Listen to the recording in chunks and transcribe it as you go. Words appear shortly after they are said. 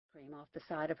came off the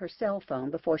side of her cell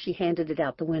phone before she handed it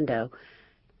out the window.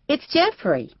 "It's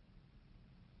Jeffrey."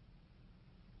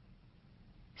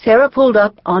 Sarah pulled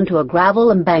up onto a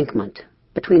gravel embankment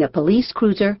between a police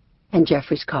cruiser and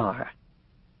Jeffrey's car.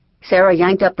 Sarah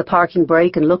yanked up the parking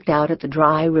brake and looked out at the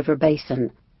dry river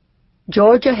basin.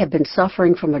 Georgia had been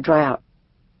suffering from a drought,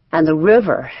 and the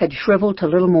river had shriveled to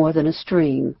little more than a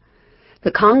stream.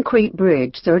 The concrete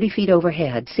bridge 30 feet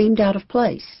overhead seemed out of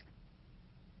place.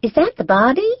 "Is that the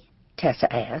body?"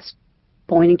 Tessa asked,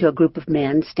 pointing to a group of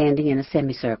men standing in a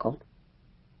semicircle.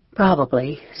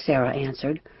 "Probably," Sarah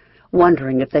answered,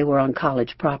 wondering if they were on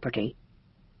college property.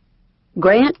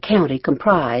 Grant County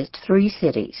comprised 3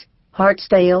 cities,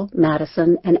 Hartsdale,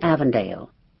 Madison, and Avondale.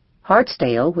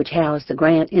 Hartsdale, which housed the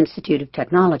Grant Institute of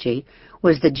Technology,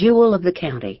 was the jewel of the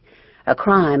county. A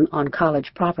crime on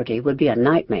college property would be a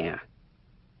nightmare.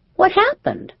 "What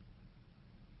happened?"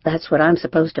 "That's what I'm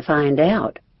supposed to find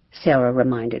out," Sarah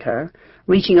reminded her,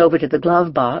 reaching over to the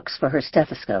glove box for her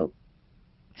stethoscope.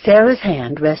 Sarah's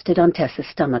hand rested on Tessa's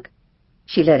stomach.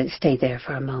 She let it stay there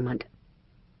for a moment.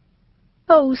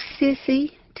 "Oh,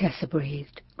 Sissy," Tessa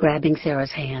breathed, grabbing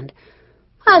Sarah's hand.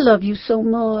 "I love you so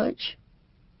much."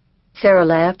 Sarah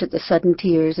laughed at the sudden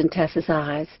tears in Tessa's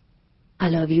eyes. "I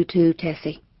love you too,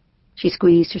 Tessie." She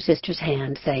squeezed her sister's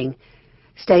hand, saying,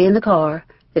 "Stay in the car.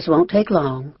 This won't take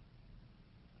long."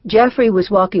 Jeffrey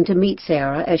was walking to meet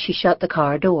Sarah as she shut the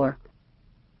car door.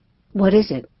 "What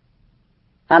is it?"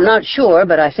 "I'm not sure,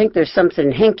 but I think there's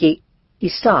something hinky." He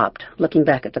stopped, looking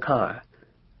back at the car.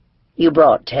 "You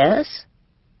brought Tess?"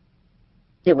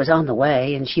 "It was on the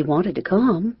way, and she wanted to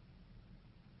come."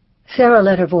 Sarah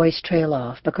let her voice trail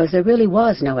off because there really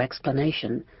was no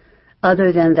explanation,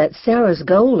 other than that Sarah's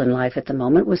goal in life at the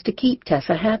moment was to keep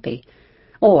Tessa happy,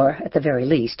 or, at the very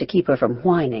least, to keep her from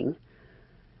whining.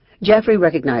 Jeffrey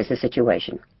recognized the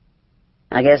situation.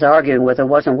 "I guess arguing with her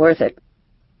wasn't worth it."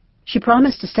 "She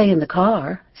promised to stay in the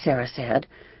car," Sarah said,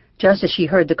 just as she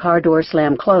heard the car door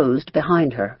slam closed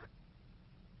behind her.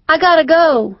 "I gotta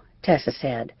go," Tessa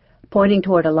said, pointing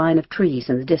toward a line of trees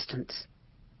in the distance.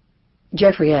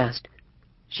 Jeffrey asked,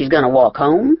 "She's gonna walk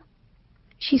home?"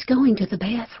 "She's going to the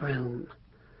bathroom."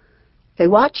 They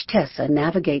watched Tessa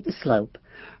navigate the slope,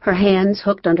 her hands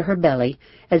hooked under her belly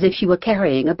as if she were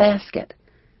carrying a basket.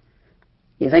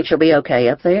 "You think she'll be okay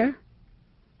up there?"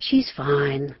 "She's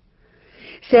fine."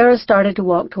 Sarah started to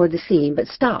walk toward the scene, but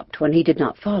stopped when he did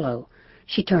not follow.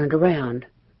 She turned around.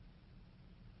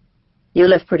 "You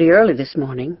left pretty early this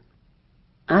morning.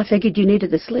 I figured you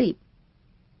needed the sleep."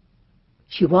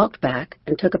 She walked back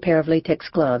and took a pair of latex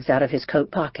gloves out of his coat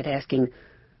pocket, asking,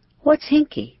 "What's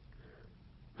hinky?"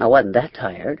 "I wasn't that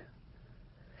tired."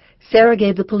 Sarah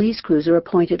gave the police cruiser a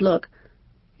pointed look.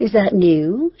 "Is that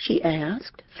new?" she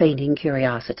asked, feigning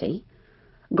curiosity.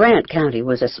 Grant County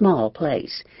was a small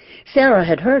place. Sarah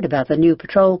had heard about the new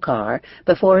patrol car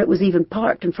before it was even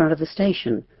parked in front of the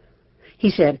station. He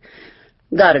said,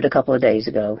 "Got it a couple of days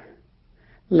ago."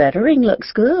 "Lettering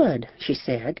looks good," she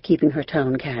said, keeping her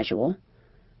tone casual.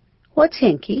 "What's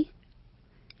hinky?"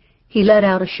 He let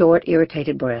out a short,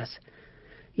 irritated breath.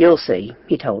 "You'll see,"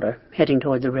 he told her, heading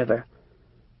toward the river.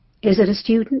 "Is it a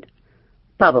student?"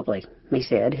 "Probably," he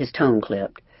said, his tone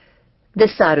clipped.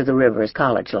 "This side of the river is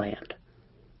college land."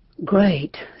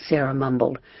 "Great," Sarah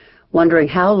mumbled, wondering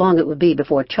how long it would be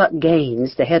before Chuck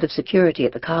Gaines, the head of security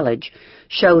at the college,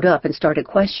 showed up and started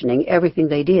questioning everything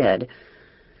they did.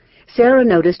 Sarah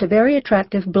noticed a very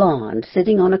attractive blonde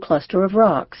sitting on a cluster of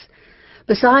rocks.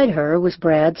 Beside her was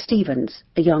Brad Stevens,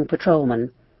 a young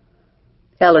patrolman.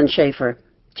 "Ellen Schaefer,"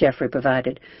 Jeffrey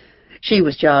provided. "She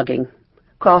was jogging.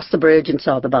 Crossed the bridge and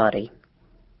saw the body."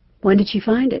 "When did she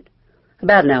find it?"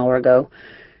 "About an hour ago.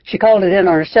 She called it in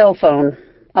on her cell phone.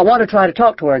 I want to try to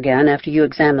talk to her again after you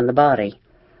examine the body."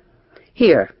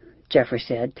 "Here," Jeffrey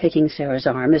said, taking Sarah's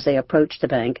arm as they approached the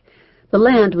bank. The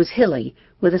land was hilly,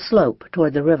 with a slope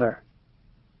toward the river.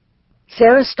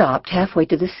 Sarah stopped halfway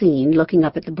to the scene, looking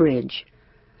up at the bridge.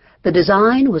 The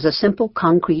design was a simple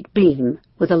concrete beam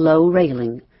with a low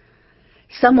railing.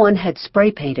 Someone had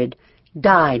spray-painted,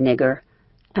 "Die, nigger,"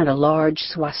 and a large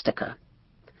swastika.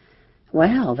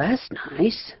 "Well, that's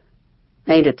nice."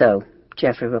 "Ain't it, though?"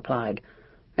 Jeffrey replied.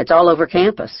 "It's all over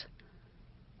campus."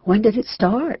 "When did it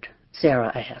start?"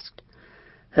 Sarah asked.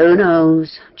 "Who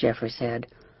knows?" Jeffrey said.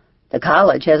 "The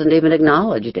college hasn't even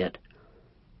acknowledged it."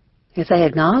 "If they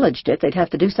acknowledged it, they'd have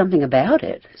to do something about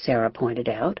it," Sarah pointed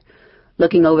out,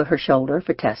 looking over her shoulder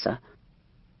for Tessa.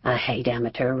 "I hate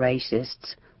amateur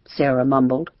racists," Sarah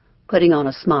mumbled, putting on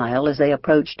a smile as they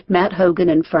approached Matt Hogan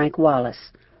and Frank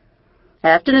Wallace.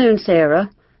 "Afternoon, Sarah,"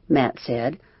 Matt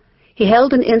said. He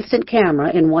held an instant camera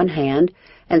in one hand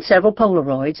and several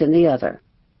Polaroids in the other.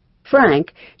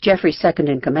 Frank, Jeffrey's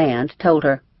second-in-command, told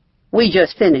her, "We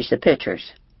just finished the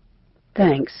pictures."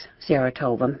 "Thanks," Sarah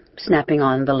told them, snapping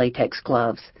on the latex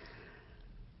gloves.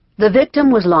 The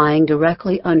victim was lying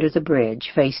directly under the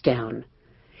bridge, face down.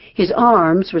 His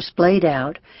arms were splayed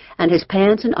out, and his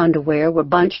pants and underwear were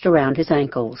bunched around his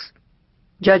ankles.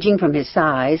 Judging from his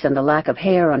size and the lack of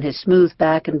hair on his smooth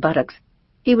back and buttocks,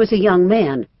 he was a young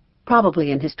man,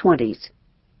 probably in his 20s.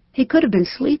 He could have been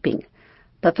sleeping,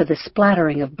 but for the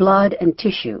splattering of blood and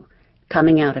tissue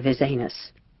coming out of his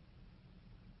anus.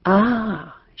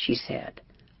 "Ah," she said,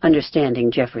 understanding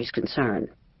Jeffrey's concern.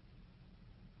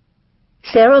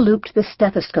 Sarah looped the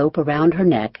stethoscope around her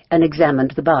neck and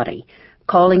examined the body,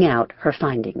 calling out her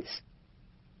findings.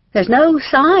 "There's no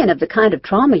sign of the kind of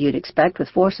trauma you'd expect with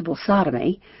forcible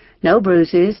sodomy. No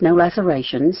bruises, no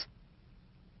lacerations."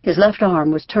 His left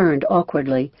arm was turned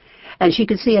awkwardly, and she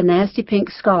could see a nasty pink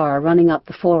scar running up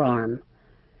the forearm.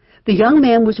 The young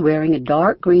man was wearing a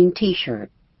dark green T-shirt,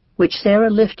 which Sarah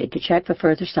lifted to check for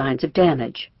further signs of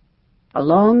damage. A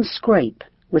long scrape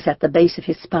was at the base of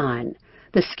his spine,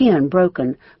 the skin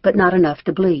broken, but not enough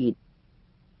to bleed.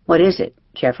 "What is it?"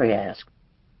 Jeffrey asked.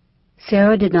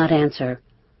 Sarah did not answer,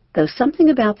 though something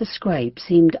about the scrape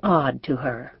seemed odd to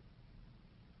her.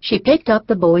 She picked up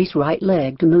the boy's right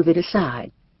leg to move it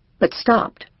aside, but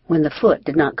stopped when the foot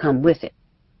did not come with it.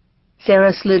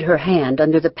 Sarah slid her hand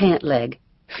under the pant leg,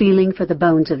 feeling for the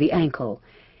bones of the ankle.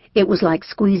 It was like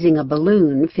squeezing a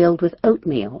balloon filled with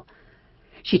oatmeal.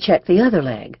 She checked the other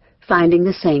leg, finding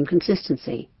the same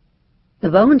consistency.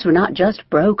 The bones were not just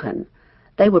broken,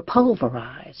 they were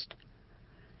pulverized.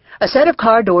 A set of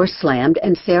car doors slammed,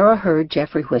 and Sarah heard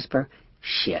Jeffrey whisper,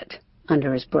 "Shit,"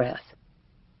 under his breath.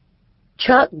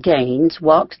 Chuck Gaines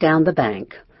walked down the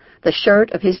bank, the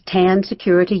shirt of his tan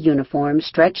security uniform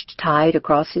stretched tight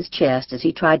across his chest as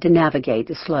he tried to navigate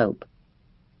the slope.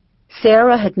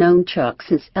 Sarah had known Chuck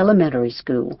since elementary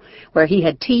school, where he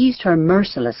had teased her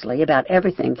mercilessly about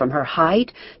everything from her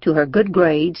height to her good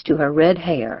grades to her red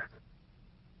hair.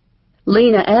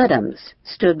 Lena Adams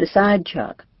stood beside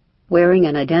Chuck, wearing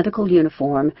an identical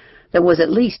uniform that was at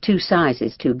least 2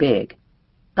 sizes too big.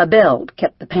 A belt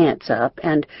kept the pants up,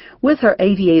 and with her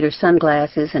aviator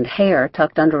sunglasses and hair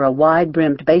tucked under a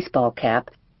wide-brimmed baseball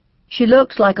cap, she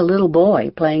looked like a little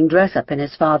boy playing dress-up in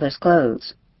his father's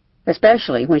clothes,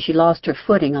 especially when she lost her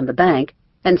footing on the bank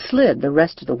and slid the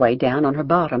rest of the way down on her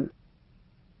bottom.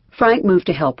 Frank moved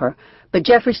to help her, but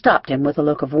Jeffrey stopped him with a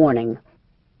look of warning.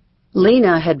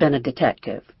 Lena had been a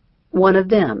detective, one of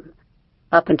them,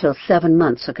 up until 7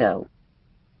 months ago.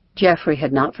 Jeffrey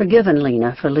had not forgiven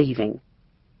Lena for leaving.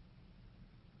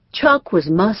 Chuck was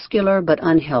muscular but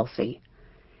unhealthy.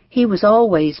 He was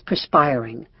always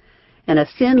perspiring, and a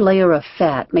thin layer of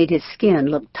fat made his skin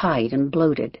look tight and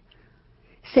bloated.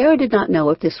 Sarah did not know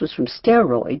if this was from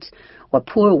steroids or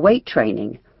poor weight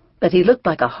training, but he looked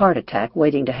like a heart attack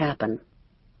waiting to happen.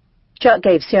 Chuck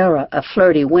gave Sarah a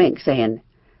flirty wink, saying,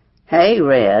 "Hey,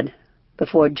 Red,"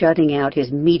 before jutting out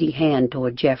his meaty hand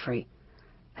toward Jeffrey.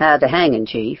 "How the hanging,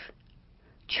 Chief?"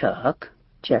 "Chuck,"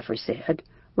 Jeffrey said,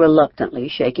 reluctantly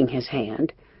shaking his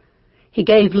hand. He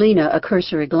gave Lena a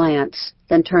cursory glance,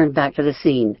 then turned back to the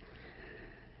scene.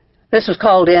 "This was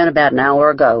called in about an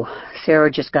hour ago.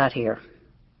 Sarah just got here."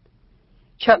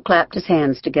 Chuck clapped his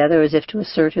hands together as if to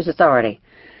assert his authority.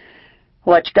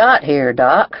 "What you got here,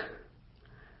 Doc?"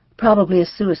 "Probably a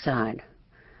suicide."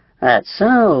 "That's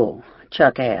so?"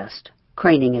 Chuck asked,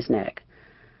 craning his neck.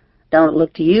 "Don't it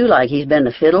look to you like he's been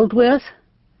fiddled with?"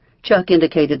 Chuck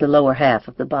indicated the lower half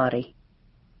of the body.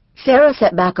 Sarah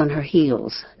sat back on her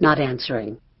heels, not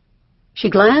answering. She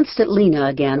glanced at Lena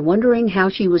again, wondering how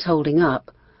she was holding up.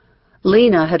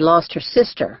 Lena had lost her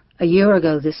sister a year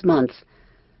ago this month,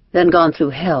 then gone through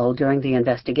hell during the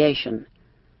investigation.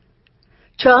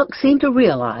 Chuck seemed to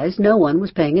realize no one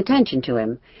was paying attention to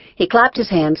him. He clapped his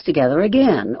hands together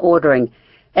again, ordering,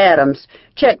 "Adams,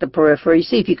 check the periphery,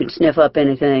 see if you can sniff up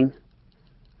anything."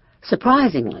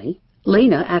 Surprisingly,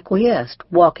 Lena acquiesced,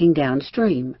 walking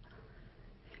downstream.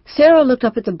 Sarah looked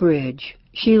up at the bridge,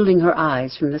 shielding her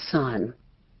eyes from the sun.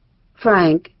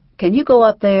 "Frank, can you go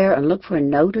up there and look for a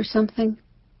note or something?"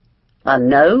 "A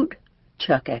note?"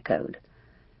 Chuck echoed.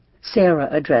 Sarah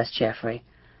addressed Jeffrey.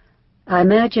 "I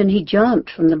imagine he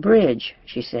jumped from the bridge,"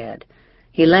 she said.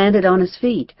 "He landed on his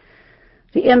feet.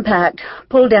 The impact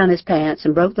pulled down his pants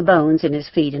and broke the bones in his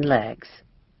feet and legs."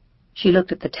 She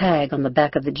looked at the tag on the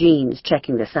back of the jeans,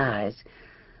 checking the size.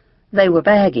 They were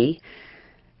baggy,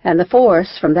 and the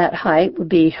force from that height would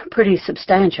be pretty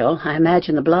substantial. I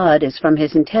imagine the blood is from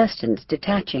his intestines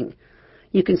detaching.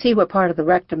 You can see where part of the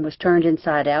rectum was turned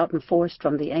inside out and forced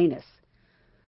from the anus.